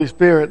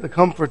Spirit, the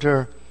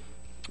Comforter,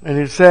 and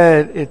He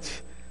said,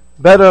 it's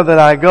better that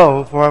I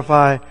go, for if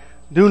I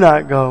do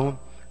not go,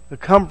 the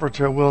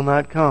Comforter will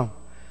not come.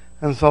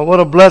 And so what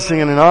a blessing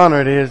and an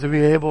honor it is to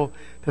be able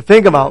to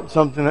think about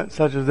something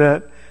such as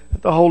that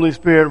the Holy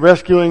Spirit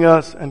rescuing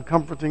us and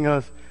comforting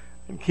us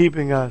and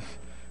keeping us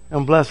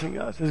and blessing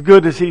us. It's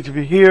good to see each of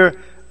you here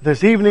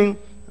this evening,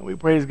 and we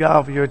praise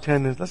God for your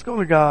attendance. Let's go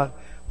to God,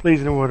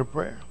 please, in a word of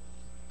prayer.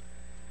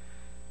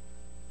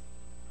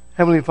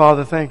 Heavenly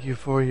Father, thank you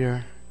for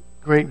your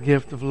great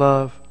gift of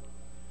love.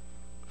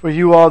 For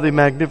you are the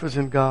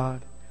magnificent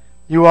God.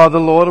 You are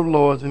the Lord of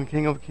lords and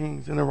King of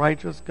kings and a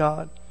righteous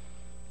God.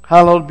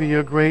 Hallowed be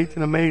your great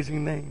and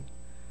amazing name.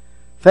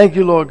 Thank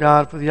you, Lord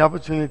God, for the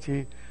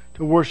opportunity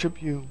to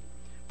worship you.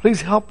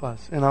 Please help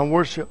us in our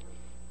worship.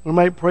 We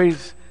might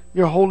praise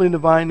your holy and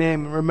divine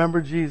name and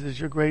remember Jesus,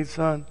 your great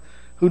Son,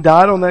 who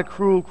died on that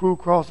cruel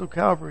cross of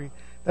Calvary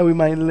that we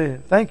might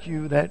live. Thank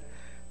you that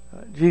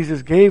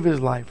Jesus gave his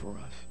life for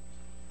us.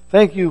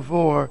 Thank you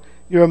for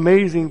your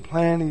amazing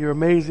plan and your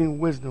amazing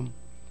wisdom.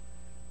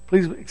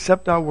 Please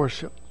accept our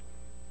worship.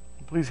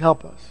 Please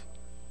help us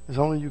as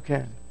only you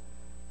can.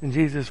 In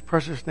Jesus'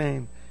 precious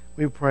name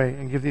we pray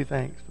and give thee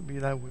thanks. Be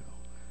thy will.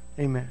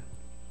 Amen.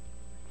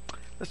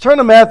 Let's turn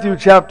to Matthew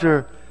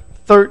chapter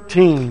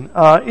 13.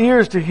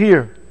 Ears to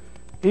hear.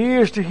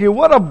 Ears to hear.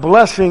 What a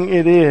blessing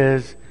it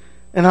is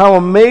and how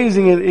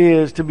amazing it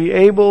is to be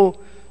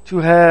able to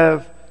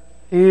have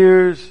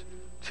ears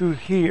to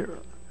hear.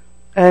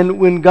 And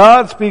when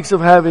God speaks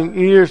of having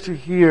ears to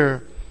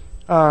hear,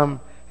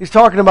 He's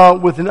talking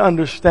about with an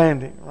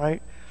understanding,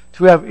 right?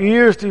 To have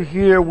ears to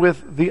hear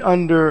with the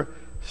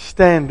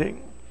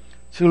understanding.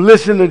 To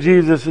listen to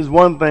Jesus is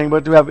one thing,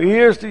 but to have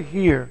ears to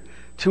hear,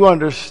 to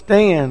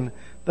understand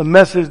the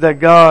message that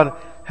God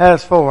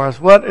has for us.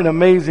 What an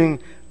amazing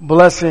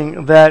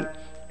blessing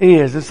that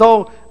is. And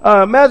so,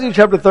 Matthew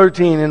chapter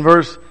 13 and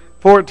verse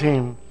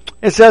 14,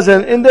 it says,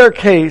 and in their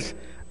case,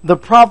 the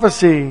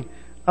prophecy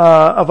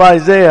of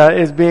Isaiah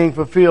is being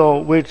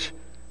fulfilled, which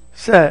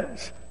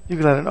says, you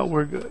can let her know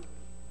we're good.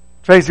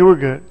 Tracy, we're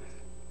good.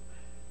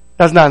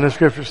 That's not in the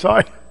scripture,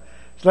 sorry.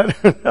 Let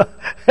her know.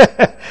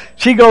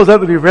 She goes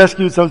up to be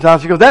rescued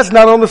sometimes. She goes, that's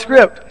not on the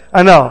script.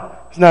 I know.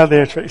 It's not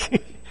there,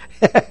 Tracy.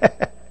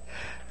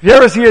 If you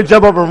ever see her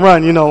jump up and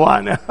run, you know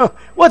why now.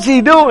 What's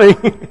he doing?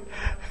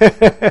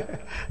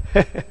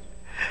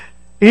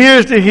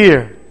 Ears to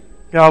hear.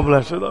 God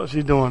bless her though.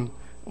 She's doing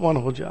a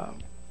wonderful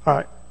job. All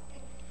right.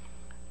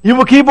 You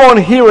will keep on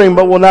hearing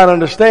but will not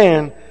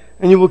understand,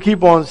 and you will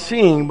keep on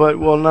seeing but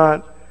will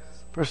not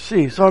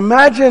perceive. So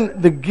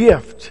imagine the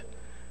gift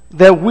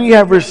that we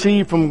have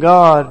received from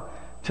God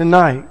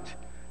tonight,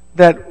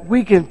 that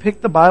we can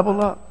pick the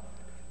Bible up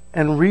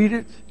and read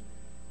it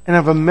and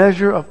have a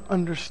measure of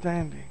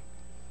understanding.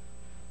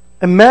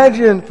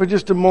 Imagine for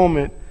just a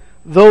moment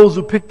those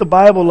who pick the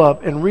Bible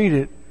up and read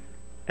it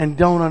and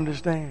don't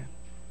understand.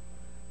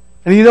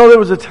 And you know, there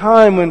was a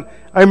time when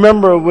I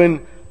remember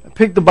when I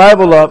picked the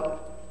Bible up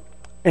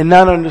and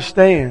not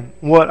understand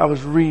what I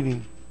was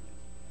reading.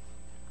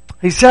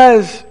 He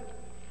says,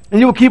 and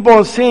you will keep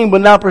on seeing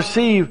but not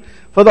perceive,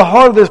 for the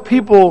heart of this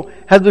people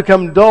has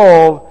become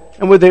dull,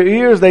 and with their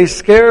ears they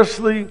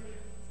scarcely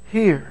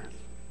hear.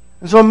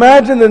 And so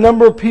imagine the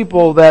number of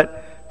people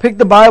that pick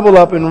the Bible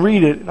up and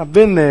read it, and I've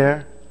been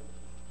there,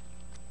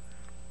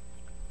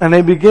 and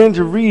they begin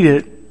to read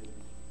it,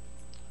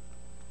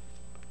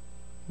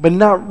 but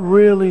not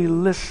really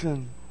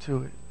listen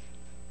to it.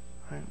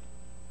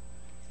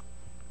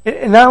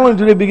 And not only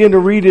do they begin to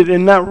read it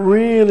and not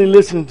really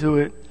listen to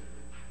it,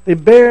 they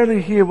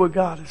barely hear what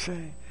God is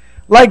saying.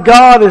 Like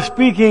God is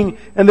speaking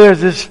and there's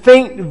this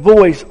faint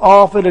voice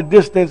off at a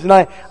distance, and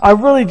I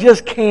really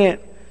just can't,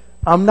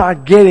 I'm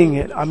not getting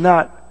it.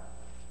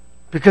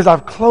 Because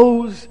I've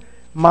closed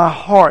my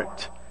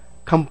heart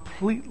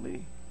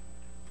completely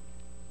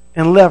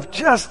and left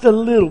just a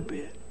little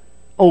bit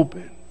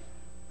open.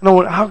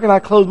 How can I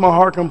close my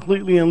heart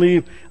completely and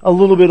leave a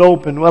little bit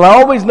open? Well, I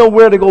always know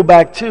where to go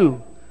back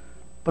to,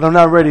 but I'm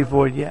not ready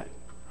for it yet.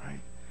 Right?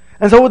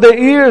 And so with their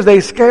ears they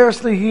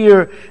scarcely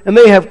hear, and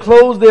they have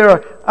closed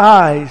their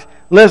eyes,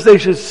 lest they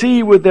should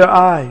see with their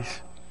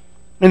eyes,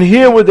 and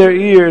hear with their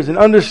ears, and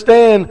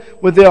understand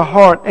with their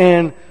heart,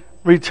 and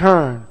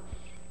return.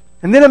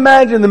 And then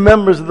imagine the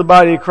members of the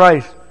body of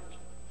Christ.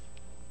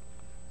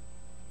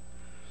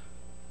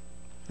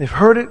 They've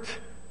heard it,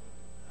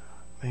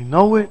 they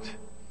know it,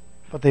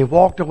 but they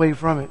walked away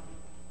from it.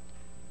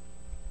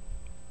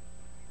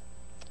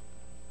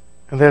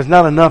 And there's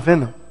not enough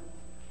in them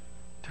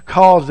to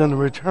cause them to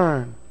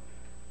return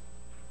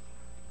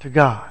to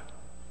God.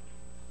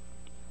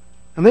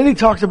 And then he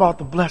talks about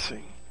the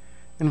blessing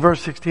in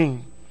verse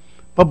 16.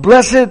 But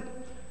blessed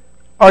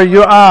are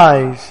your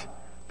eyes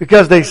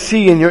because they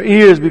see, and your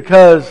ears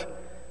because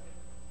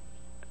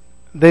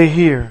they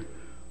hear.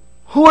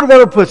 Who would have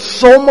ever put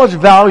so much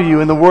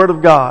value in the Word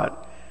of God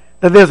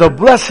that there's a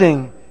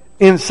blessing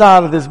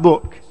inside of this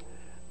book?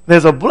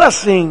 There's a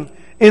blessing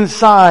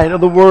inside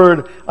of the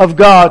Word of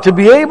God. To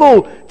be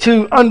able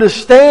to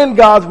understand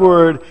God's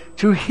Word,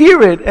 to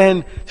hear it,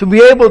 and to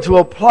be able to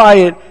apply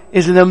it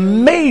is an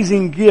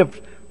amazing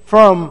gift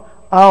from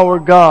our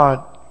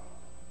God.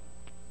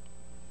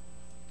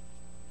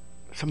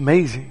 It's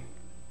amazing.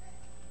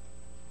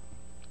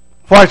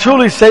 For I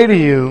truly say to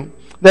you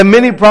that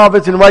many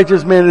prophets and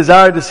righteous men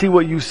desired to see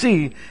what you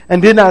see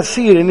and did not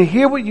see it, and to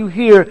hear what you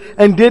hear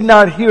and did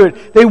not hear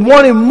it. They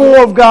wanted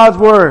more of God's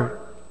Word.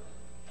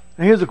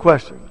 Now here's a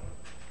question.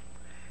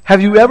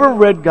 Have you ever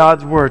read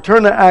God's Word?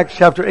 Turn to Acts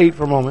chapter 8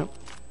 for a moment.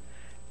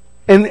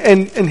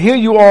 And here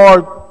you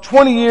are,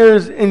 20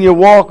 years in your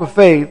walk of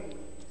faith,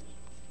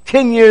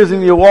 10 years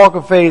in your walk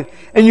of faith,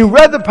 and you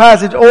read the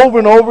passage over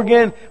and over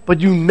again,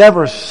 but you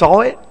never saw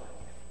it?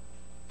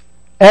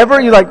 Ever?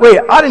 You're like, wait,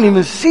 I didn't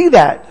even see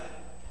that.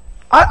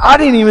 I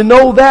didn't even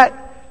know that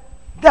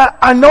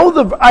I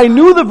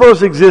knew the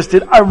verse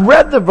existed. I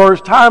read the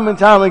verse time and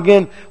time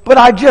again, but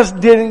I just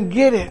didn't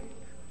get it.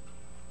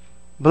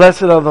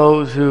 Blessed are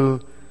those who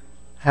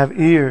have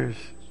ears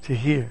to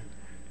hear.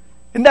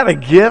 Isn't that a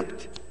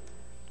gift?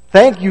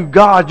 Thank you,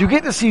 God. You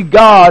get to see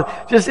God,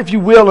 just if you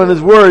will, in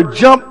His Word,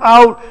 jump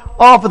out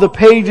off of the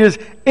pages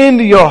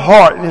into your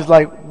heart. And it's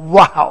like,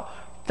 wow,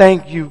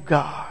 thank you,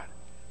 God.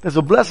 There's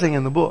a blessing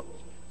in the book.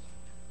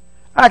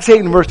 Acts 8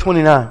 and verse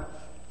 29.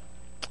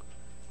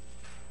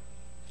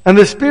 And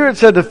the Spirit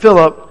said to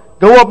Philip,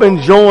 go up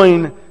and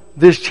join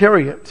this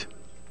chariot.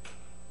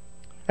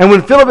 And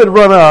when Philip had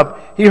run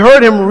up, he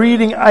heard him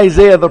reading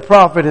Isaiah the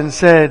prophet and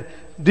said,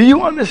 do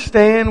you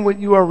understand what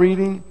you are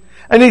reading?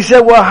 And he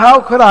said, well, how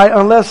could I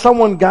unless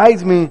someone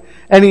guides me?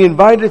 And he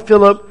invited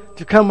Philip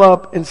to come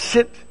up and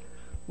sit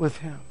with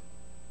him.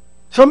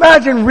 So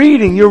imagine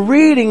reading. You're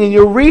reading and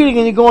you're reading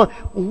and you're going,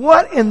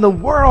 what in the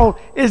world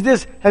is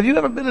this? Have you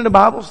ever been in a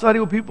Bible study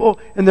with people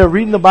and they're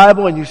reading the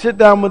Bible and you sit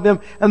down with them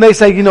and they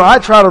say, I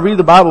try to read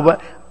the Bible,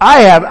 but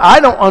I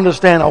don't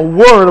understand a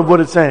word of what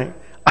it's saying.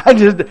 I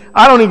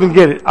don't even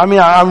get it. I mean,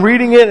 I'm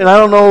reading it and I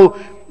don't know.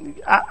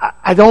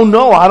 I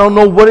don't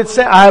know what it's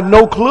saying. I have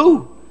no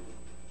clue.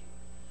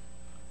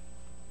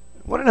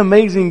 What an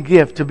amazing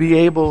gift to be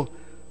able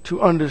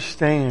to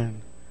understand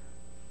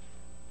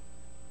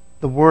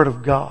the Word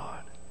of God.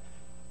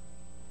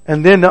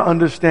 And then to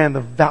understand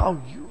the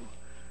value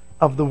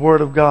of the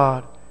Word of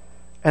God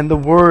and the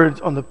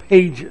words on the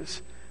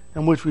pages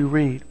in which we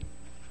read.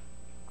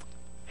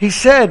 He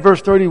said,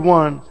 verse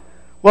 31,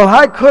 well,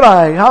 how could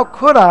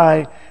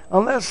I,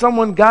 unless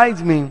someone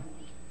guides me?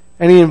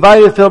 And he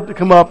invited Philip to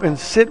come up and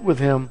sit with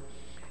him.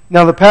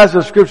 Now the passage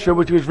of Scripture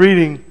which he was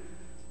reading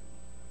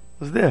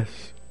was this.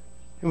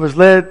 He was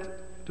led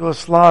to a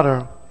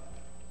slaughter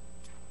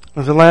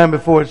as a lamb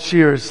before its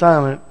shearer is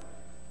silent,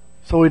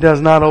 so he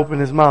does not open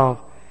his mouth.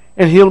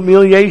 In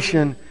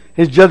humiliation,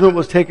 his judgment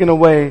was taken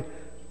away.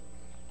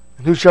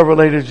 And who shall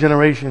relate his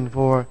generation?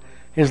 For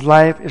his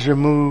life is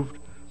removed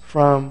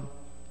from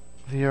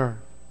the earth.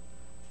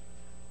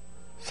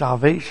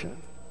 Salvation.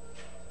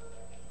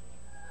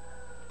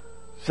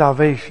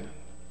 Salvation.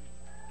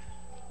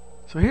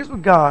 So here's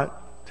what God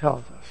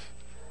tells us.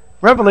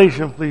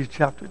 Revelation, please,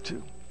 chapter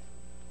 2.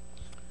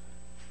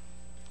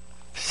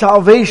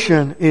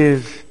 Salvation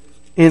is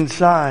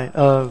inside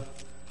of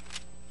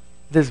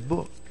this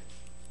book.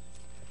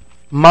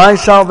 My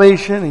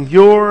salvation and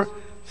your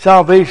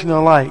salvation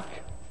alike.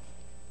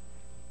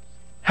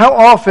 How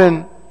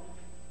often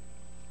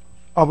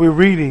are we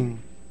reading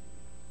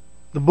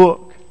the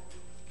book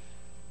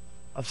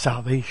of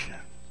salvation?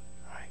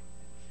 Right?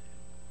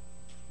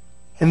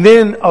 And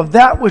then of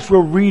that which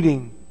we're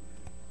reading,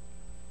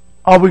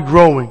 are we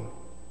growing?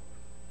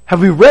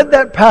 Have we read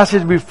that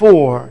passage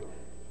before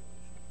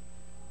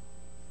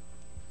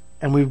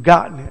and we've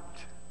gotten it?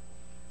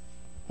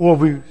 Or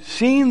have we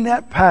seen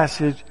that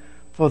passage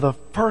for the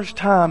first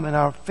time in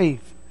our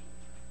faith,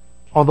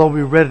 although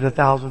we read it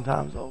 1,000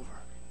 times over?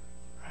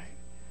 Right?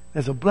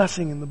 There's a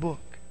blessing in the book.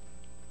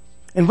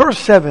 In verse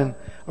 7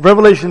 of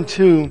Revelation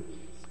 2,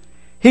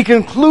 he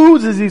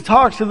concludes as he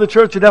talks to the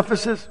church at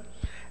Ephesus.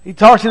 He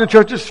talks to the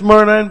church of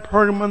Smyrna and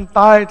Pergamum,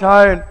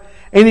 Thyatira,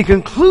 and he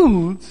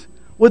concludes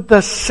with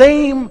the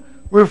same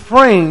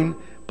refrain,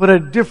 but a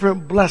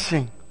different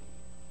blessing.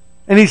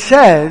 And he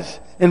says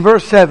in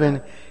verse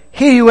 7,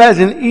 he who has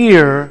an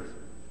ear,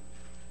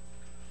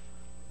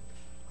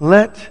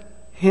 let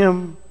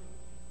him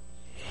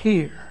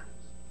hear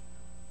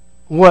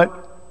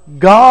what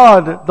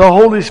God, the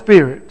Holy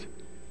Spirit,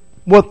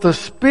 what the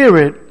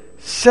Spirit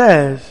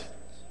says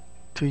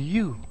to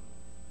you.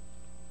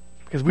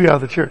 Because we are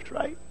the church,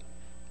 right?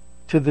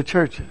 To the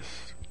churches.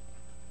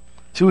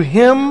 To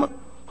him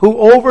who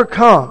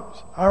overcomes.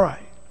 All right.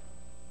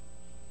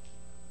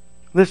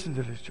 Listen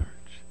to this, church.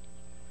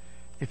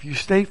 If you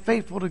stay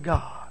faithful to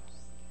God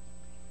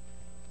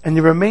and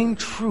you remain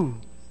true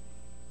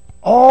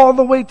all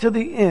the way to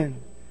the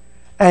end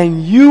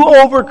and you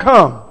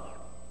overcome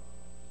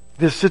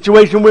this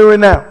situation we're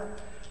in now,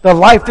 the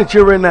life that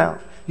you're in now,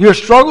 your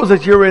struggles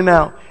that you're in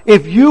now,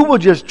 if you will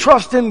just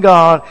trust in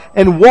God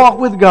and walk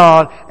with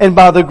God, and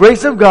by the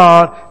grace of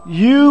God,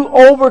 you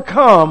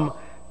overcome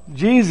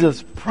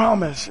Jesus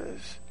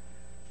promises,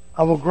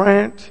 I will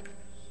grant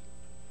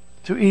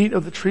to eat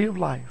of the tree of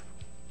life,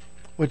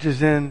 which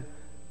is in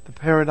the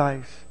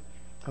paradise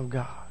of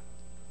God.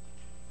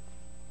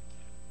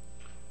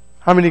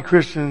 How many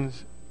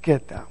Christians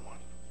get that one?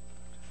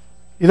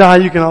 You know how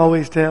you can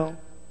always tell?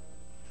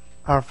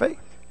 Our faith.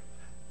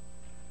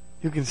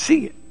 You can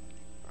see it,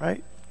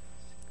 right?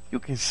 You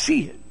can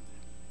see it.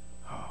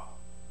 Oh,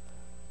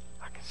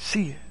 I can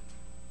see it.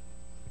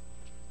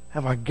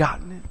 Have I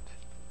gotten it?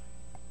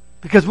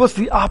 Because what's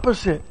the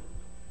opposite?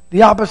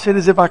 The opposite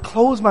is if I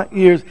close my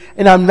ears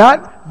and I'm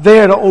not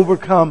there to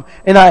overcome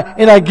and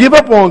I give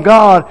up on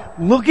God,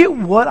 look at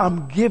what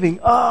I'm giving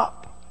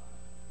up.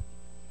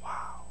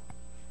 Wow.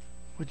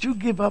 Would you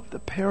give up the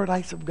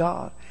paradise of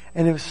God?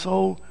 And if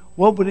so,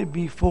 what would it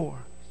be for?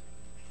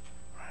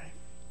 Right?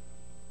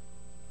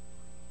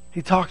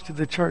 He talks to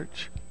the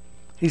church.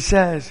 He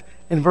says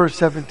in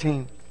verse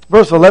 11,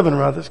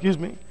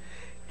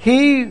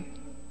 he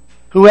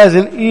who has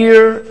an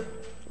ear,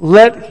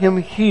 let him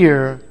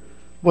hear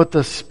what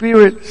the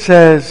Spirit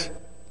says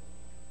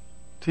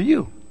to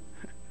you,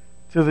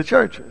 to the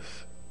churches.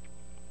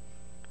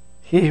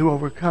 He who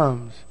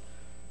overcomes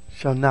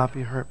shall not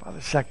be hurt by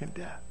the second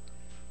death.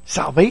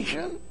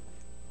 Salvation?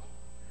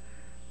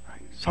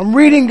 So I'm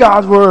reading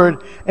God's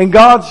Word, and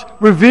God's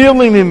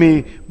revealing to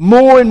me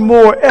more and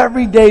more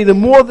every day. The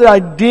more that I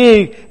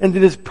dig into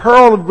this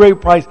pearl of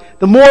great price,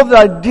 the more that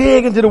I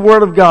dig into the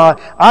Word of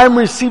God, I'm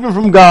receiving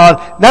from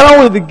God not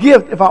only the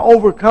gift, if I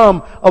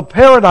overcome, of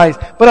paradise,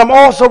 but I'm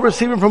also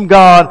receiving from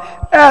God,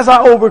 as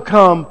I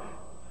overcome,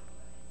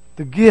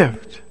 the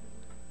gift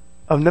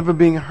of never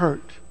being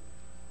hurt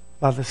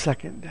by the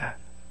second death.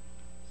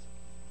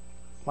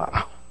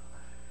 Wow.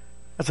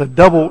 That's a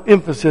double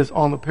emphasis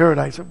on the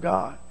paradise of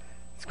God.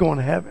 It's going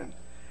to heaven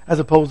as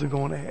opposed to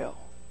going to hell.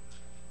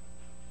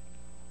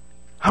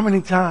 How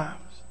many times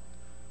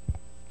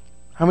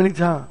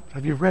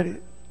have you read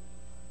it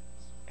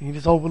and you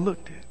just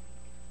overlooked it?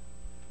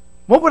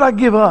 What would I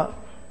give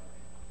up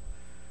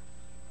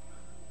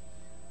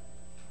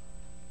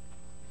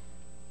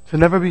to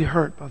never be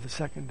hurt by the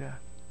second death?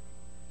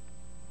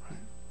 Right?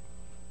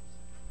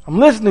 I'm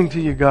listening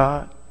to you,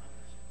 God,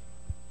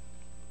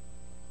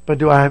 but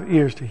do I have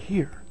ears to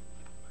hear?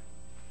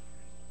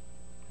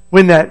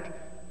 When that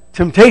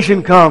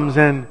temptation comes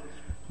and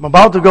I'm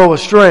about to go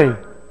astray,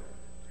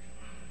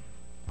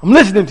 I'm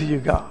listening to you,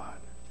 God,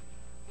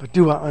 but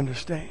do I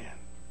understand?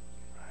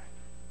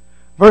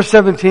 Verse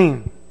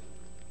 17,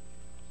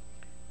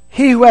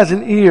 he who has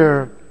an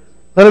ear,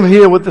 let him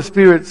hear what the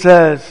Spirit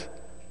says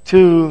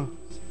to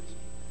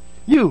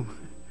you,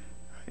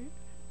 right?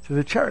 To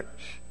the church.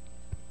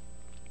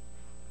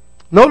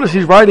 Notice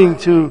he's writing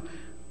to,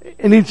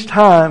 in each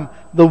time,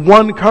 the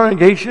one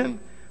congregation,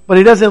 but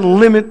he doesn't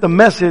limit the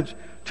message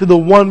to the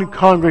one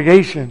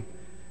congregation.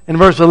 In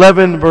verse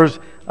 11, verse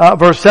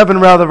 7,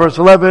 verse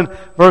 11,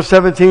 verse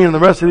 17, and the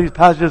rest of these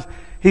passages,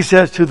 he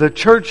says to the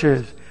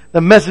churches, the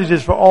message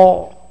is for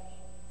all.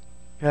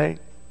 Okay?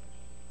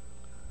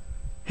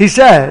 He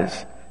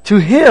says, to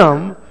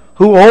him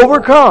who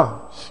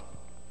overcomes,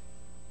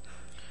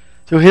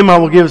 to him I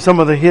will give some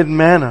of the hidden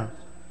manna,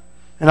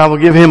 and I will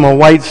give him a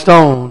white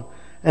stone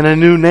and a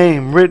new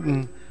name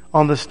written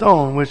on the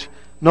stone, which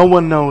no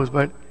one knows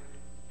but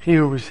he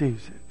who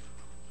receives it.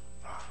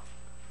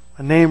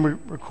 A name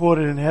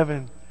recorded in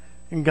heaven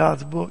in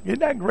God's book.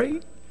 Isn't that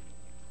great?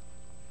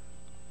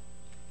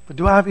 But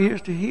do I have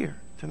ears to hear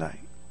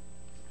tonight?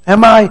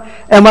 Am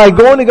I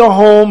going to go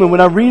home and when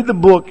I read the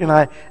book and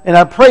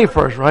I pray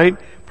first, right?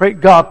 Pray,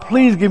 God,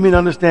 please give me an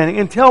understanding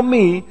and tell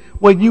me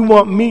what you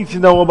want me to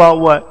know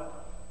about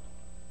what?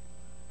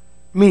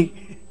 Me.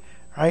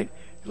 Right?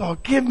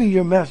 Lord, give me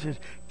your message.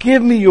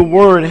 Give me your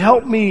word.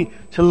 Help me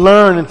to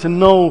learn and to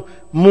know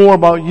more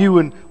about you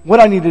and what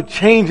I need to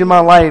change in my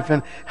life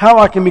and how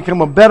I can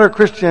become a better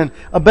Christian,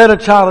 a better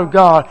child of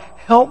God.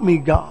 Help me,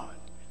 God.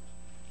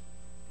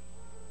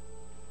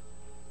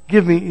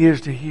 Give me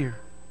ears to hear.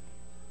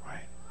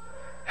 Right?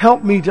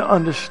 Help me to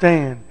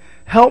understand.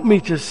 Help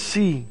me to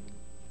see.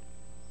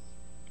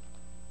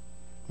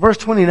 Verse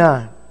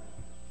 29.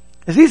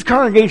 As these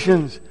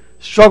congregations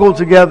struggled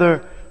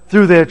together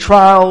through their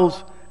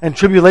trials and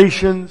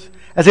tribulations,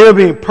 as they were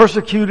being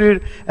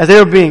persecuted, as they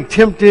were being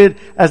tempted,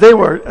 as they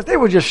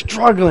were just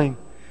struggling,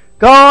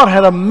 God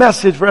had a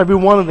message for every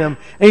one of them.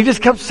 And He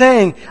just kept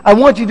saying, I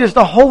want you just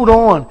to hold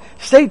on.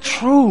 Stay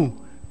true,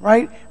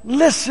 right?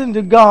 Listen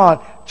to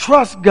God.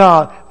 Trust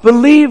God.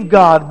 Believe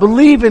God.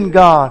 Believe in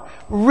God.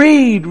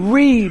 Read.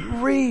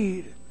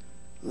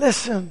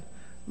 Listen,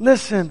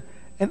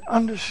 and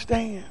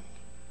understand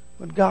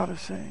what God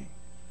is saying.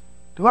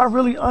 Do I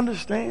really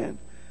understand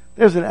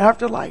there's an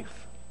afterlife?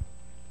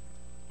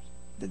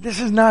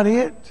 This is not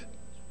it.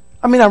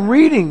 I mean, I'm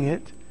reading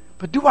it,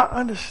 but do I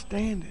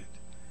understand it?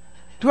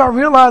 Do I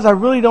realize I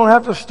really don't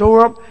have to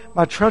store up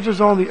my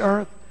treasures on the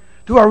earth?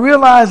 Do I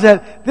realize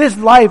that this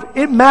life,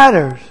 it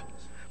matters,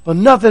 but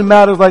nothing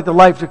matters like the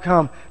life to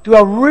come? Do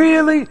I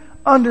really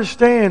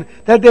understand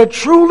that there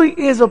truly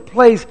is a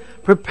place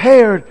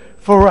prepared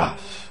for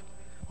us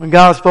When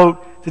God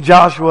spoke to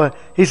Joshua,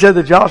 He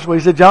said,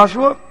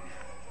 Joshua,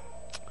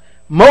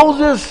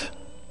 Moses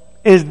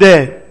is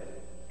dead.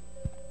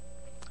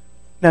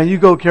 Now you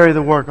go carry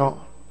the work on.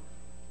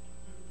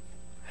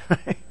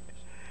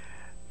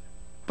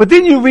 But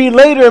then you read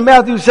later in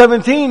Matthew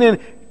 17, and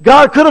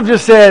God could have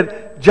just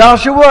said,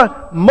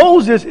 Joshua,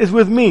 Moses is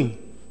with me.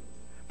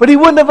 But He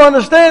wouldn't have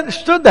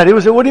understood that. He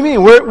would say, what do you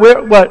mean?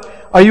 What?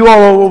 Are you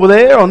all over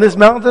there on this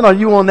mountain? Are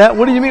you on that?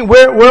 What do you mean?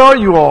 Where are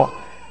you all?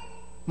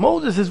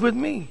 Moses is with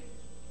me.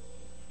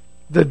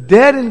 The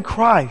dead in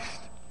Christ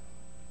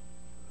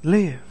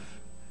live.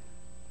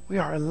 We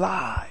are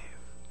alive.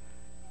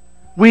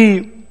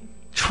 We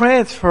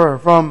transfer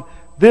from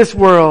this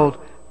world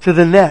to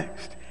the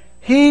next.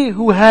 He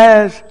who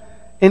has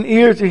an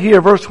ear to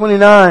hear, verse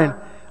 29,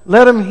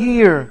 let him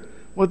hear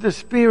what the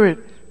Spirit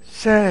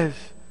says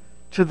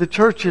to the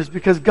churches,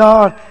 because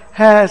God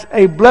has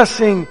a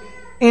blessing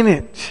in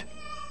it.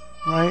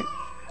 Right?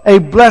 A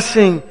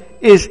blessing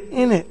is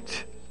in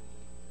it.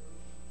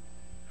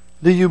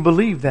 Do you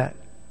believe that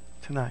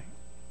tonight?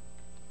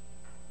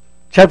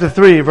 Chapter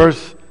 3,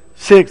 verse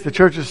 6, the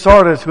church of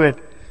Sardis who had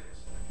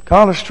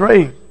gone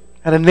astray,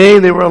 had a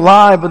name, they were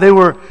alive, but they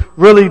were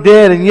really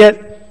dead. And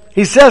yet,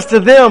 He says to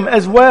them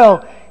as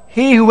well,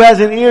 he who has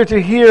an ear to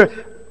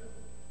hear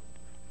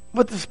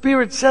what the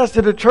Spirit says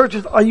to the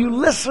churches. Are you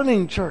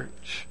listening,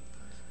 church?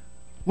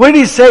 What did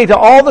He say to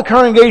all the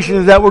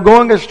congregations that were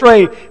going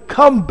astray?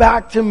 Come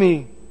back to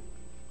me.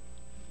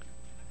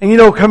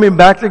 And coming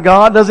back to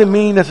God doesn't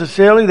mean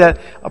necessarily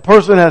that a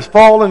person has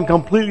fallen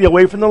completely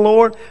away from the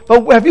Lord.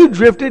 But have you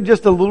drifted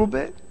just a little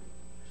bit?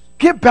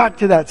 Get back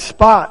to that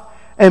spot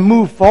and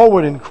move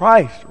forward in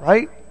Christ,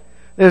 right?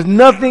 There's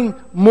nothing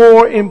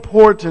more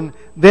important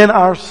than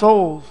our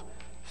soul's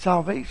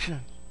salvation.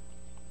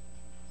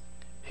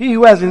 He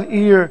who has an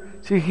ear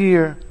to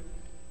hear,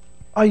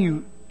 are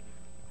you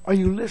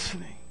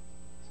listening?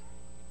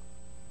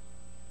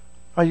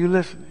 Are you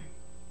listening?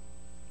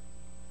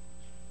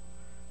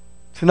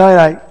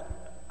 Tonight,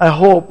 I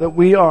hope that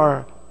we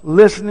are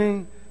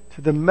listening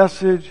to the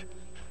message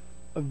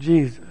of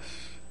Jesus.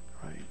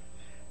 Right?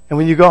 And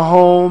when you go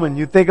home and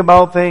you think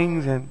about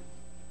things, and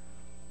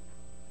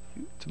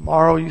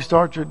tomorrow you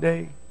start your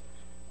day,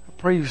 I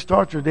pray you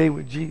start your day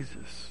with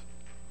Jesus.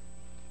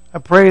 I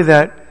pray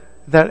that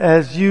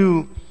as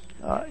you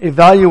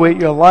evaluate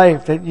your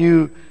life, that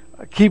you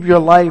keep your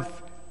life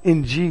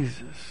in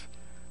Jesus.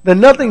 That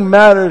nothing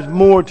matters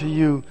more to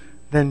you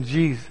than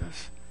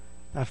Jesus.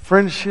 Not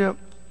friendship,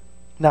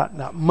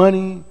 not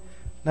money,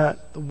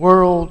 not the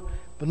world,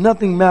 but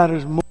nothing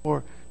matters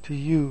more to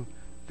you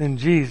than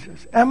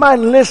Jesus. Am I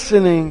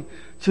listening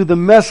to the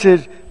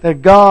message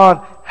that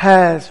God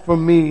has for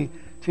me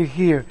to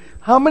hear?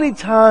 How many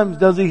times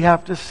does He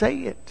have to say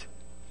it?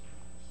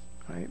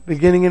 Right?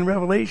 Beginning in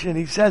Revelation,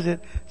 He says it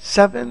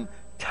 7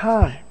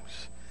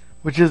 times,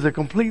 which is a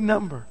complete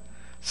number.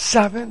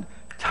 7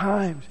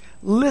 times.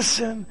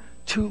 Listen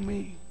to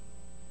me.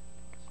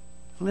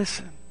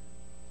 Listen.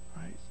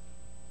 Right?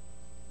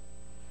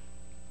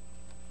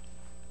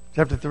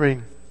 Chapter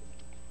 3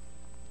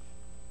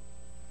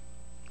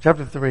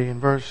 in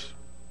verse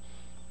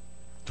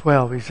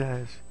 12, He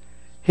says,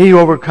 He who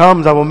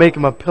overcomes, I will make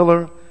him a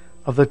pillar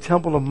of the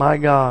temple of my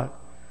God,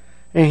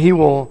 and he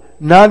will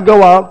not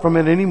go out from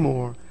it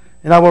anymore.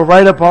 And I will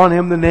write upon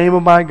him the name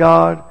of my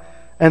God,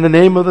 and the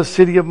name of the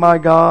city of my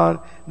God,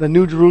 the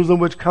new Jerusalem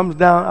which comes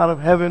down out of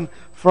heaven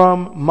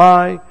from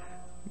my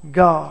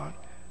God.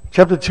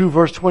 Chapter 2,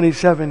 verse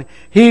 27.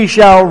 He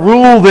shall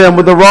rule them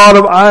with a rod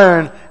of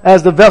iron,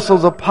 as the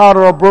vessels of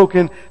potter are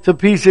broken to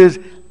pieces,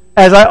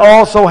 as I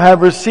also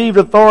have received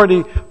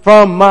authority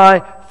from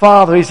my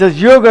Father. He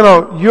says, you're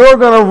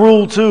gonna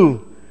rule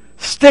too.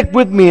 Stick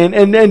with me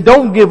and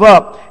don't give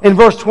up. In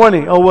verse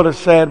 20, oh, what a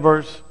sad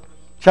verse.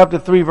 Chapter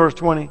 3, verse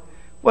 20.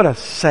 What a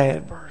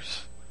sad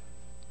verse.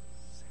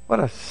 What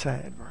a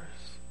sad verse.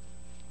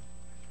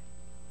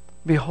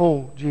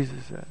 Behold,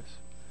 Jesus says,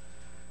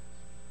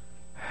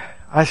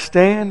 I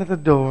stand at the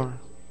door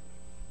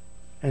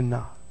and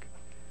knock.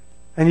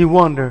 And you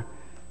wonder,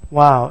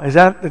 wow, is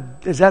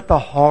that the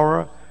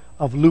horror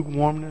of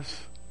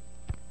lukewarmness?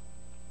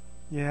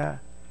 Yeah.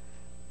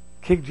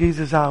 Kick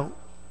Jesus out.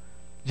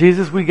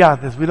 Jesus, we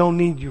got this. We don't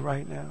need you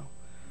right now.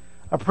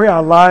 I pray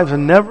our lives are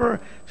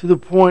never to the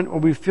point where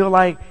we feel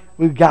like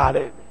we've got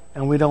it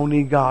and we don't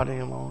need God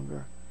any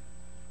longer.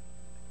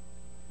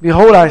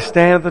 Behold, I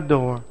stand at the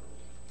door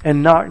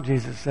and knock,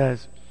 Jesus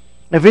says.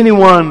 If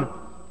anyone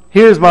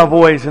hears my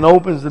voice and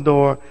opens the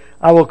door,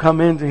 I will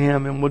come into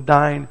him and will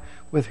dine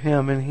with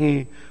him and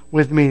he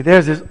with me.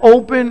 There's this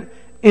open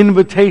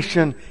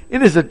invitation.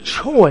 It is a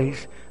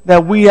choice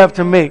that we have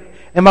to make.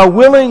 Am I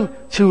willing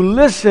to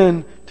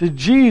listen to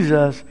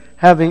Jesus,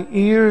 having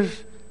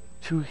ears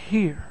to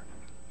hear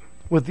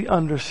with the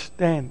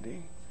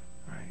understanding?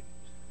 Right?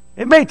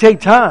 It may take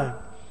time.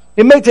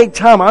 It may take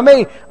time. I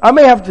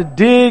may have to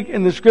dig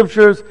in the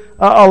scriptures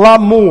a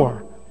lot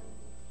more.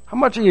 How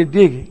much are you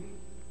digging?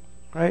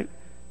 Right?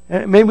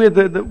 Maybe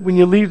when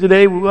you leave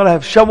today, we want to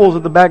have shovels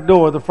at the back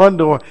door, the front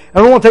door. I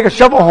don't want to take a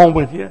shovel home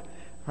with you.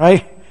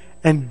 Right?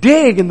 and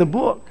dig in the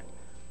book,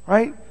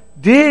 right?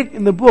 Dig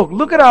in the book.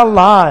 Look at our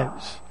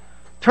lives.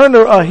 Turn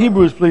to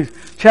Hebrews, please,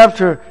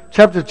 chapter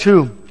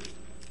 2.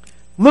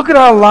 Look at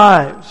our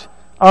lives.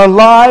 Our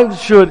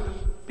lives should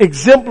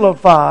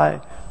exemplify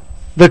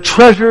the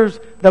treasures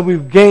that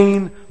we've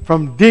gained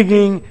from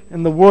digging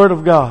in the Word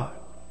of God.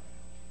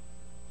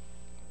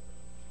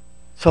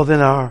 So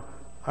then our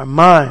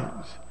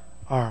minds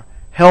are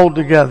held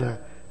together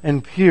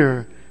and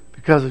pure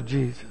because of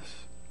Jesus.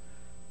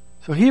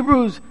 So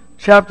Hebrews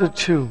chapter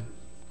 2.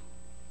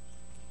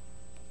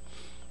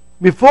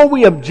 Before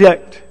we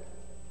object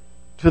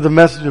to the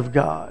message of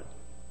God,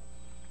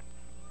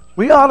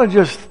 we ought to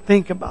just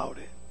think about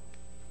it,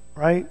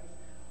 right?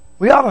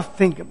 We ought to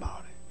think about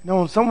it. You know,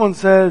 when someone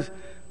says,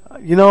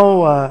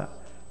 Brother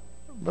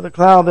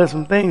Cloud, there's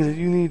some things that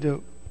you need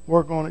to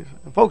work on.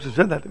 And folks have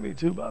said that to me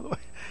too, by the way.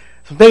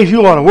 Some things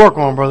you ought to work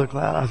on, Brother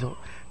Cloud. I said,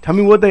 tell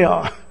me what they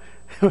are.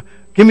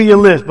 Give me your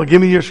list, but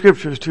give me your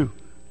scriptures too.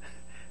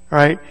 All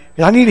right?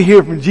 Because I need to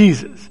hear from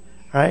Jesus.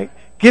 All right?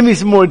 Give me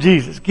some more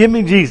Jesus. Give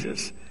me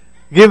Jesus.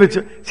 Give it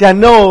to. See, I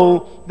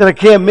know that I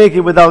can't make it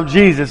without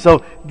Jesus.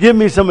 So give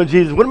me some of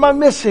Jesus. What am I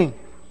missing?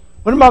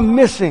 What am I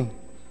missing?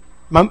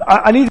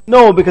 I need to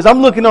know, because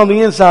I'm looking on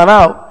the inside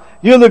out.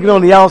 You're looking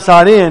on the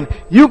outside in.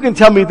 You can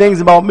tell me things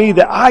about me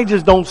that I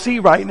just don't see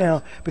right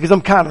now because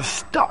I'm kind of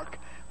stuck.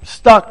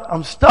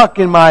 I'm stuck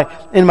in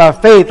my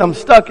faith. I'm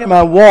stuck in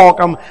my walk.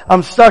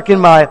 I'm stuck in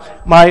my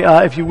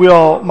if you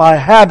will, my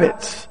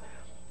habits.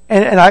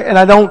 And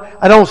I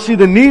don't see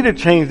the need to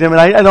change them,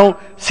 and I don't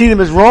see them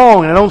as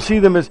wrong, and I don't see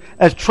them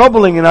as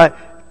troubling, and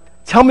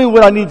tell me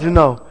what I need to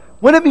know.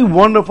 Wouldn't it be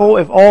wonderful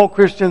if all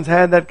Christians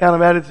had that kind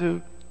of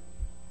attitude?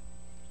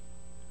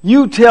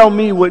 You tell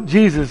me what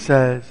Jesus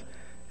says,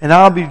 and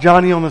I'll be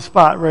Johnny on the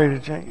spot, ready to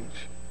change.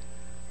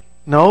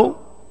 No.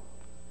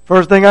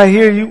 First thing I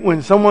hear you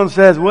when someone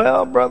says,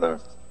 well, brother.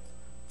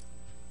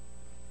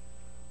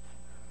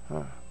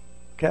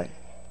 Okay.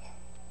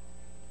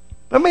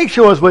 But make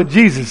sure it's what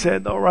Jesus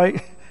said, though,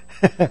 right?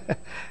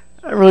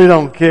 I really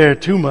don't care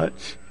too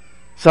much.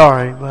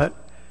 Sorry, but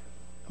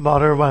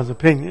about everybody's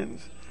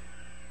opinions.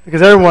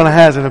 Because everyone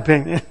has an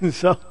opinion.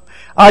 So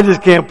I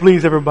just can't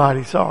please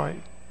everybody.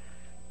 Sorry.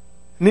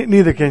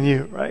 Neither can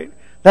you, right?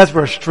 That's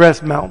where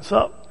stress mounts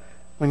up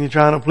when you're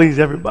trying to please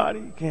everybody.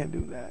 You can't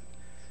do that.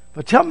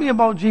 But tell me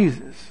about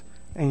Jesus,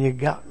 and you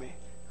got me,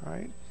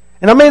 right?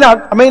 And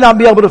I may not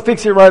be able to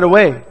fix it right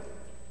away,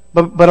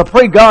 but I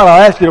pray God,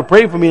 I'll ask you to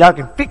pray for me, and I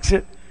can fix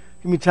it.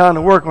 Give me time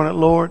to work on it,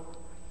 Lord.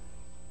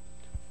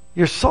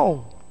 Your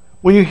soul,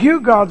 when you hear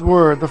God's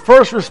word, the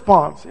first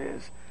response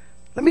is,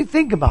 let me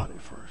think about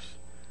it first.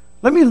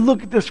 Let me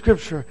look at the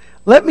scripture.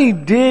 Let me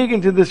dig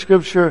into the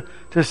scripture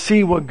to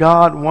see what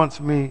God wants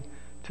me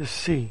to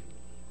see,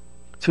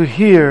 to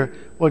hear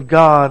what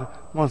God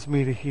wants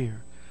me to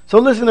hear. So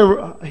listen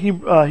to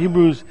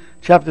Hebrews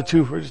chapter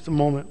 2 for just a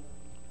moment.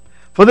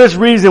 For this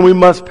reason, we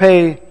must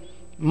pay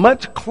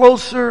much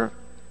closer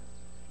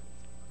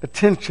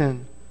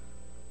attention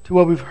to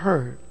what we've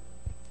heard.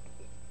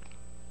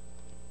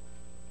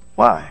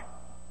 Why?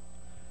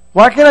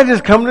 Why can't I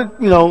just come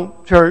to,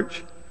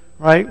 church,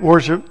 right?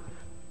 Worship,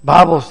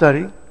 Bible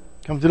study,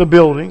 come to the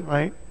building,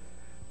 right?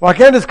 Why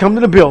can't I just come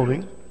to the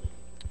building,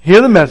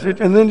 hear the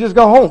message, and then just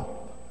go home?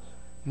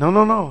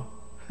 No.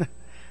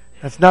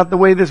 That's not the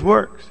way this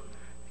works.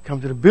 You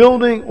come to the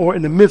building or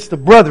in the midst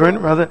of brethren,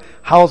 rather,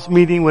 house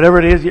meeting, whatever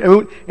it is.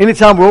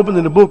 Anytime we're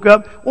opening the book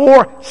up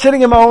or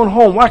sitting in my own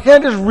home, why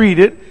can't I just read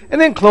it and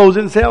then close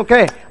it and say,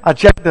 okay, I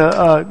checked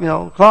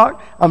the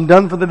clock. I'm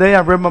done for the day.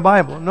 I've read my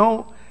Bible.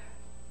 No,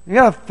 you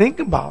got to think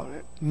about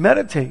it.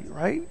 Meditate,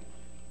 right?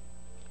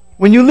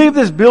 When you leave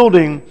this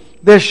building,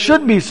 there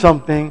should be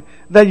something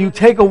that you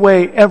take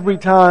away every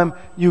time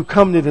you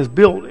come to this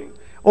building.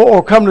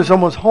 Or come to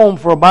someone's home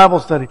for a Bible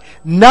study.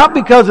 Not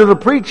because of the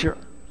preacher,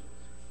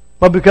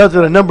 but because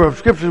of the number of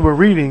scriptures we're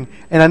reading.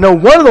 And I know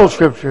one of those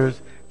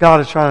scriptures,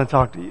 God is trying to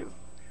talk to you.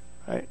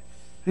 Right?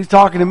 He's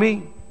talking to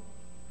me.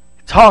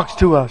 He talks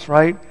to us,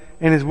 right?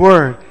 In His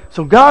Word.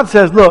 So God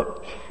says,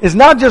 look, it's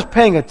not just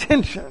paying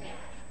attention.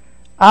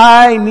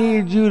 I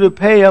need you to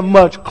pay a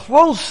much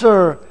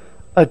closer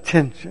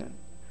attention.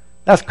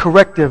 That's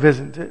corrective,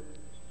 isn't it?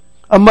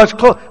 I've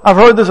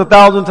heard this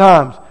 1,000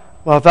 times.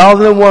 Well,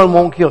 1,001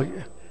 won't kill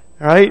you.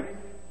 Right?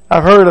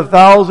 I've heard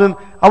 1,000.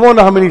 I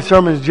wonder how many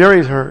sermons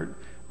Jerry's heard.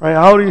 Right?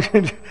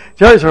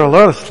 Jerry's heard a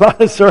lot of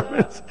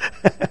sermons.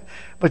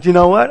 But you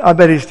know what? I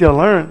bet he still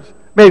learns.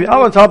 Maybe. I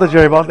want to talk to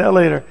Jerry about that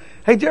later.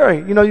 Hey, Jerry,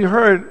 you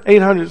heard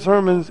 800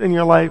 sermons in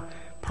your life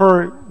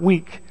per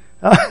week.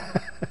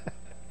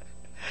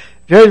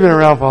 Jerry's been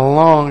around for a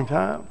long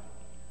time.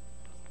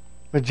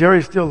 But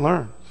Jerry still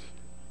learns.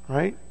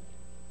 Right?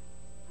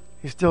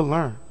 He still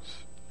learns.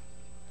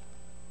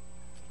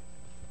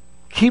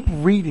 Keep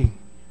reading.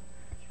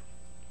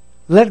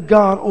 Let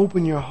God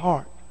open your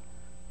heart.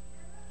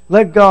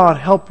 Let God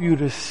help you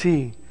to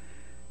see.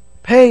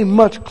 Pay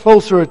much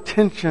closer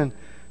attention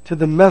to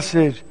the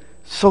message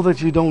so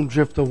that you don't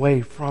drift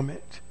away from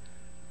it.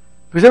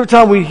 Because every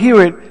time we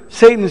hear it,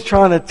 Satan is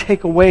trying to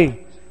take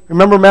away.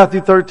 Remember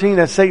Matthew 13,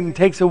 that Satan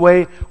takes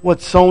away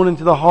what's sown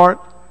into the heart,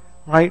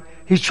 right?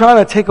 He's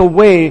trying to take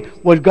away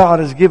what God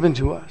has given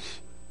to us.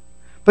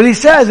 But he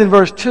says in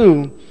verse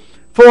 2,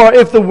 for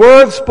if the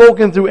word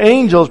spoken through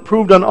angels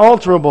proved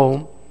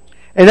unalterable,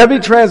 and every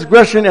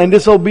transgression and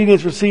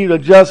disobedience received a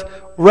just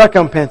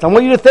recompense. I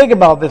want you to think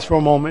about this for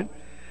a moment.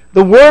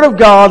 The word of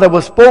God that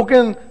was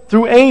spoken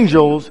through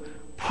angels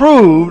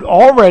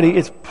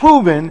it's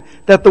proven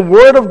that the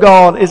word of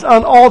God is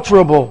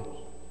unalterable.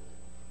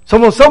 So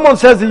when someone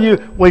says to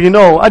you,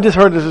 well, I just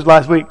heard this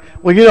last week,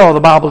 the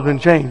Bible's been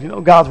changed.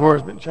 God's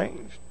word's been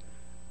changed.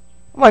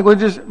 I'm like,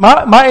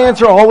 my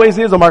answer always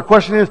is, or my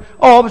question is,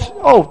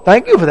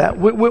 thank you for that.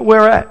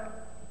 Where at?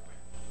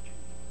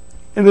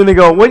 And then they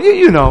go, well,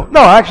 you know.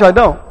 No, actually I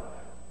don't.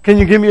 Can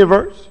you give me a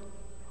verse?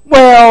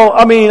 Well,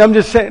 I'm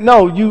just saying,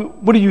 no,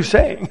 what are you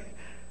saying?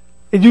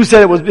 And you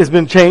said it's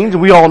been changed,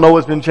 and we all know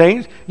it's been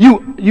changed.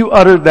 You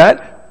uttered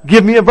that.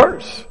 Give me a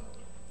verse.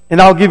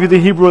 And I'll give you the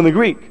Hebrew and the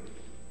Greek.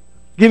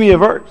 Give me a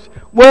verse.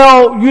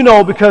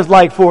 Well, because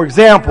for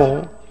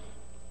example,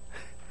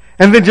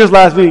 and then just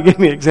last week he gave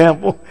me an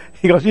example.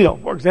 He goes,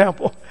 for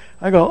example.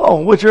 I go,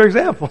 what's your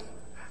example?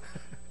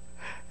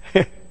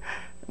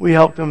 We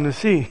helped him to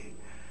see.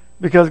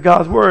 Because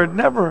God's word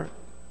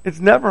it's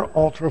never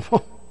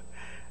alterable.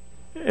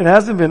 It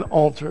hasn't been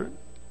altered.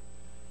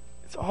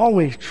 It's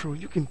always true.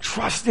 You can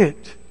trust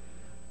it.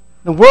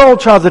 The world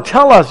tries to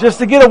tell us just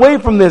to get away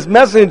from this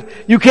message,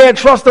 you can't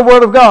trust the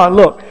word of God.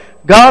 Look,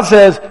 God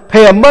says,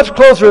 pay a much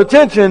closer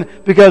attention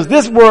because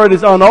this word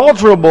is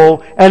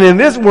unalterable, and in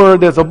this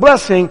word there's a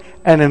blessing,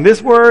 and in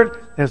this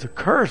word there's a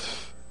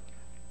curse.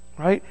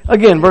 Right?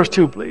 Again, verse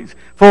 2, please.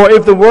 For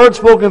if the word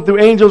spoken through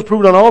angels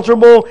proved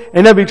unalterable,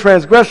 and every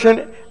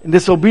transgression and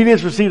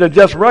disobedience received a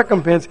just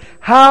recompense,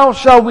 how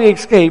shall we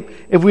escape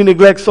if we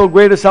neglect so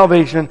great a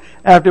salvation?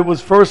 After it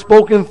was first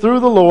spoken through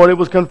the Lord, it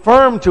was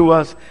confirmed to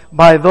us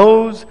by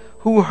those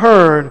who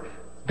heard,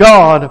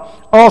 God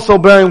also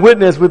bearing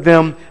witness with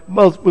them,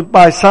 both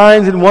by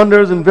signs and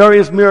wonders and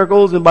various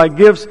miracles, and by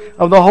gifts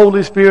of the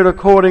Holy Spirit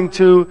according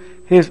to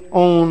His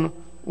own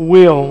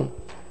will.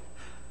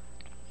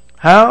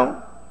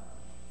 How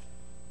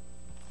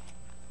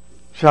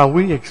shall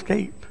we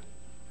escape?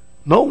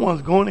 No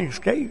one's going to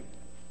escape,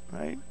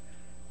 right?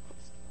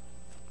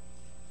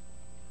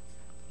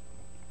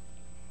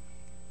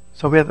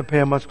 So we have to pay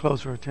a much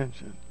closer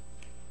attention,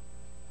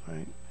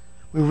 right?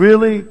 We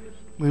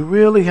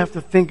really have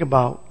to think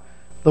about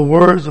the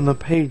words on the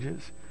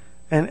pages,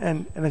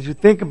 and as you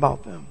think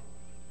about them,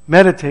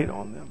 meditate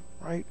on them,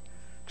 right?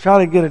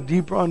 Try to get a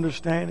deeper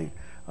understanding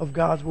of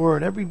God's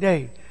word every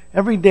day.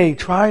 Every day,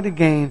 try to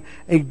gain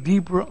a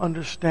deeper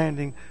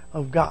understanding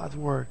of God's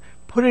word.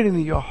 Put it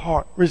into your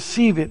heart.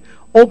 Receive it.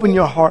 Open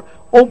your heart.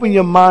 Open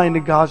your mind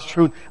to God's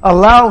truth.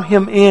 Allow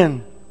Him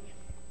in.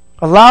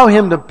 Allow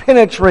Him to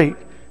penetrate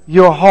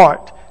your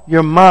heart,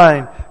 your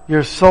mind,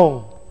 your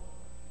soul.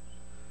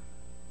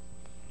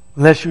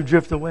 Lest you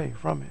drift away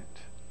from it.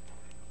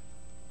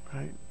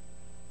 Right?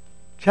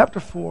 Chapter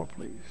 4,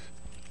 please.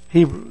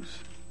 Hebrews,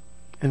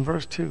 in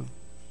verse 2.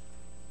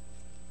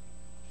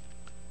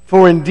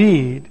 For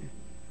indeed,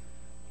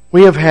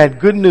 we have had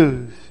good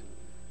news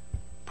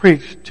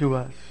preached to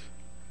us,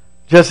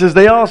 just as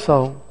they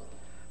also,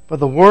 but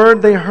the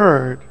word they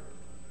heard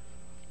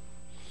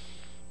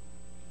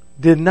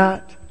did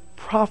not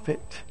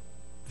profit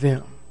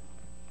them,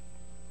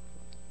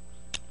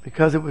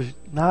 because it was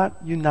not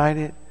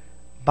united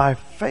by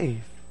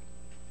faith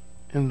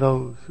in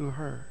those who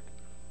heard.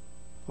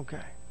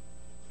 Okay.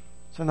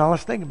 So now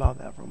let's think about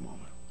that for a moment.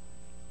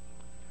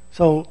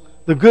 So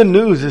the good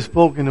news is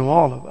spoken to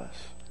all of us.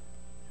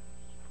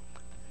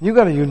 You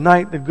got to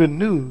unite the good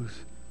news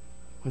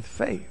with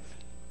faith.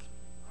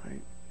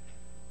 Right?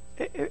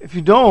 If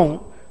you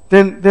don't,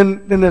 then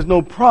there's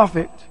no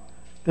profit.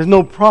 There's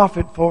no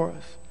profit for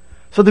us.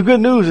 So the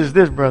good news is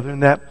this, brethren,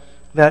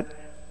 that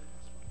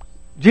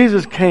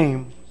Jesus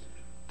came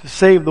to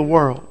save the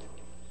world.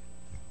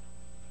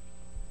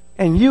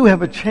 And you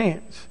have a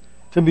chance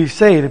to be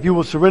saved if you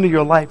will surrender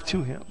your life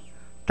to Him.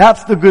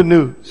 That's the good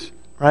news,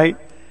 right?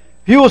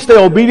 If you will stay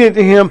obedient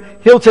to Him,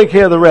 He'll take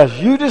care of the rest.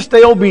 You just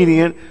stay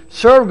obedient,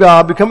 serve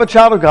God, become a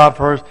child of God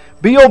first,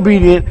 be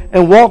obedient,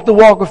 and walk the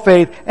walk of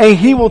faith, and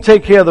He will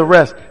take care of the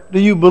rest. Do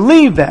you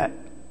believe that?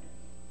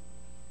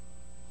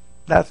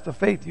 That's the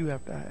faith you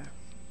have to have,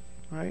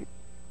 right?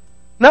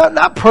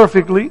 Not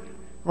perfectly,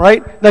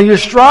 right? Now you're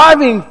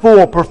striving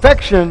for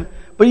perfection,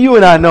 but you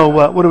and I know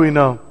what? What do we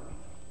know?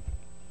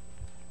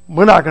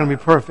 We're not going to be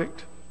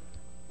perfect.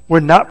 We're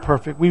not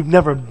perfect. We've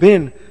never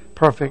been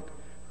perfect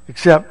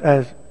except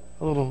as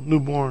a little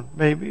newborn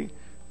baby,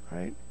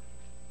 right?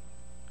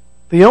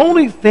 The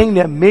only thing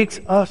that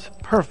makes us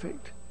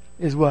perfect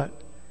is what?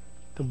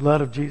 The blood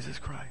of Jesus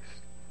Christ,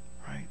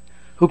 right?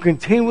 Who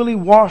continually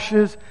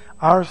washes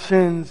our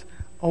sins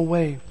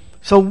away.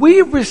 So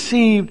we've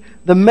received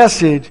the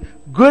message,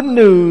 good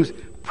news,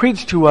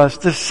 preached to us,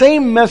 the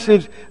same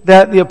message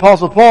that the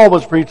Apostle Paul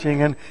was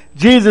preaching and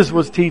Jesus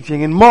was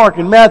teaching, and Mark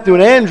and Matthew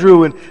and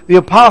Andrew and the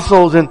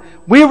apostles, and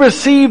we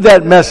received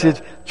that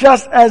message.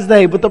 just as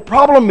they. But the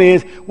problem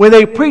is, when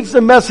they preached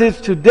the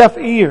message to deaf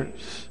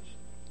ears,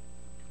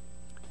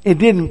 it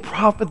didn't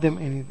profit them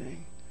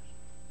anything.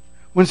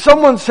 When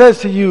someone says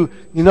to you,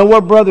 you know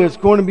what, brother, it's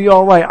going to be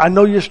all right. I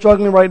know you're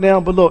struggling right now,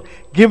 but look,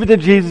 give it to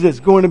Jesus,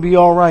 it's going to be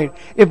all right.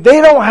 If they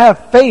don't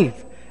have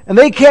faith, and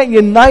they can't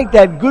unite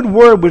that good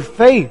word with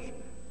faith,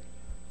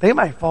 they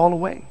might fall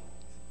away.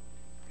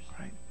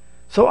 Right?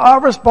 So our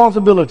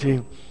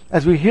responsibility,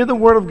 as we hear the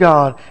word of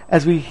God,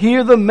 as we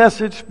hear the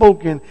message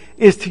spoken,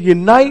 is to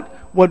unite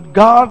what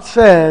God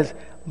says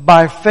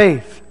by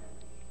faith.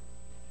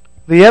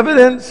 The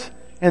evidence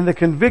and the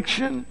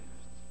conviction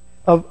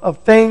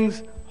of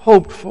things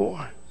hoped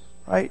for.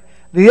 Right?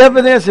 The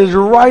evidence is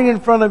right in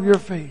front of your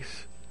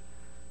face.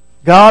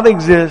 God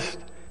exists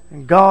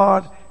and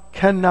God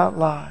cannot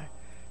lie.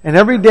 And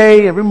every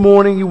day, every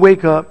morning you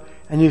wake up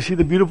and you see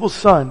the beautiful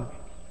sun.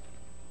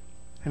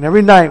 And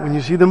every night when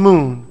you see the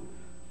moon,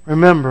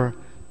 remember,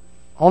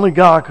 only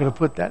God could have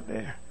put that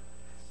there.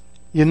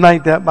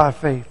 Unite that by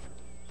faith.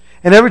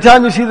 And every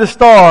time you see the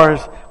stars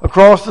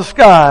across the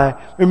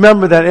sky,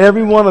 remember that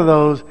every one of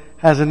those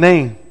has a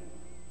name.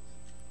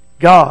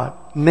 God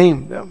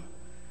named them.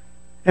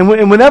 And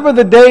whenever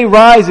the day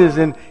rises,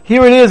 and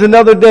here it is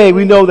another day,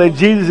 we know that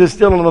Jesus is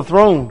still on the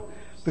throne.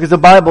 Because the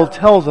Bible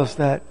tells us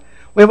that.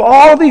 We have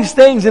all these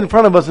things in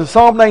front of us in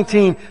Psalm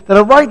 19 that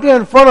are right there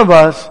in front of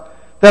us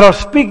that are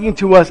speaking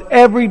to us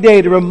every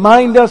day to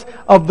remind us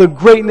of the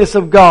greatness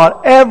of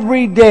God.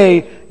 Every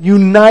day,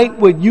 unite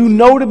what you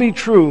know to be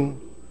true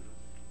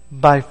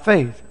by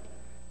faith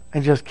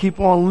and just keep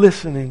on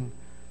listening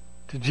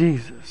to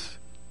Jesus.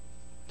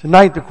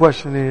 Tonight the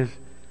question is,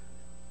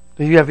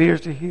 do you have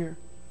ears to hear?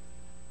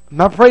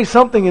 And I pray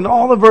something in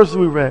all the verses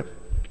we read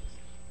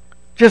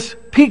just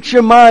piques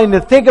your mind to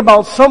think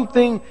about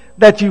something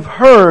that you've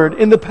heard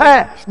in the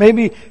past,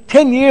 maybe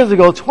 10 years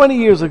ago, 20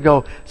 years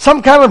ago,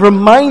 some kind of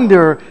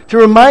reminder to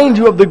remind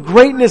you of the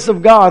greatness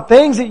of God,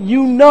 things that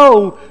you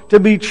know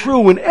to be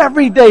true, and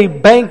every day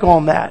bank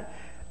on that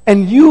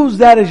and use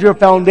that as your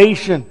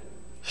foundation.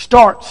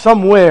 Start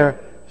somewhere.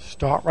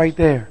 Start right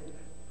there,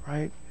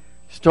 right?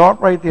 Start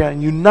right there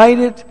and unite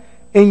it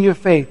in your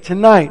faith.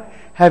 Tonight,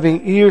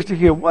 having ears to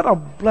hear, what a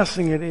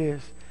blessing it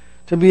is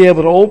to be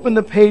able to open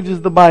the pages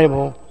of the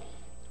Bible,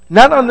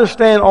 not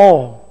understand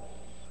all,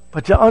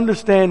 but to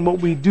understand what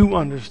we do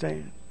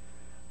understand.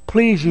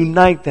 Please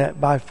unite that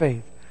by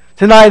faith.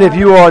 Tonight, if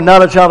you are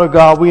not a child of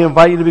God, we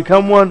invite you to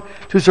become one,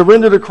 to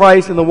surrender to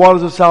Christ in the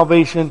waters of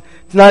salvation.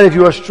 Tonight, if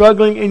you are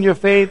struggling in your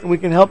faith, and we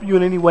can help you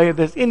in any way, if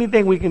there's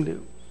anything we can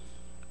do,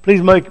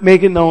 please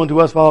make it known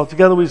to us, Father.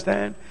 Together we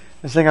stand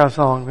and sing our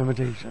song of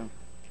invitation.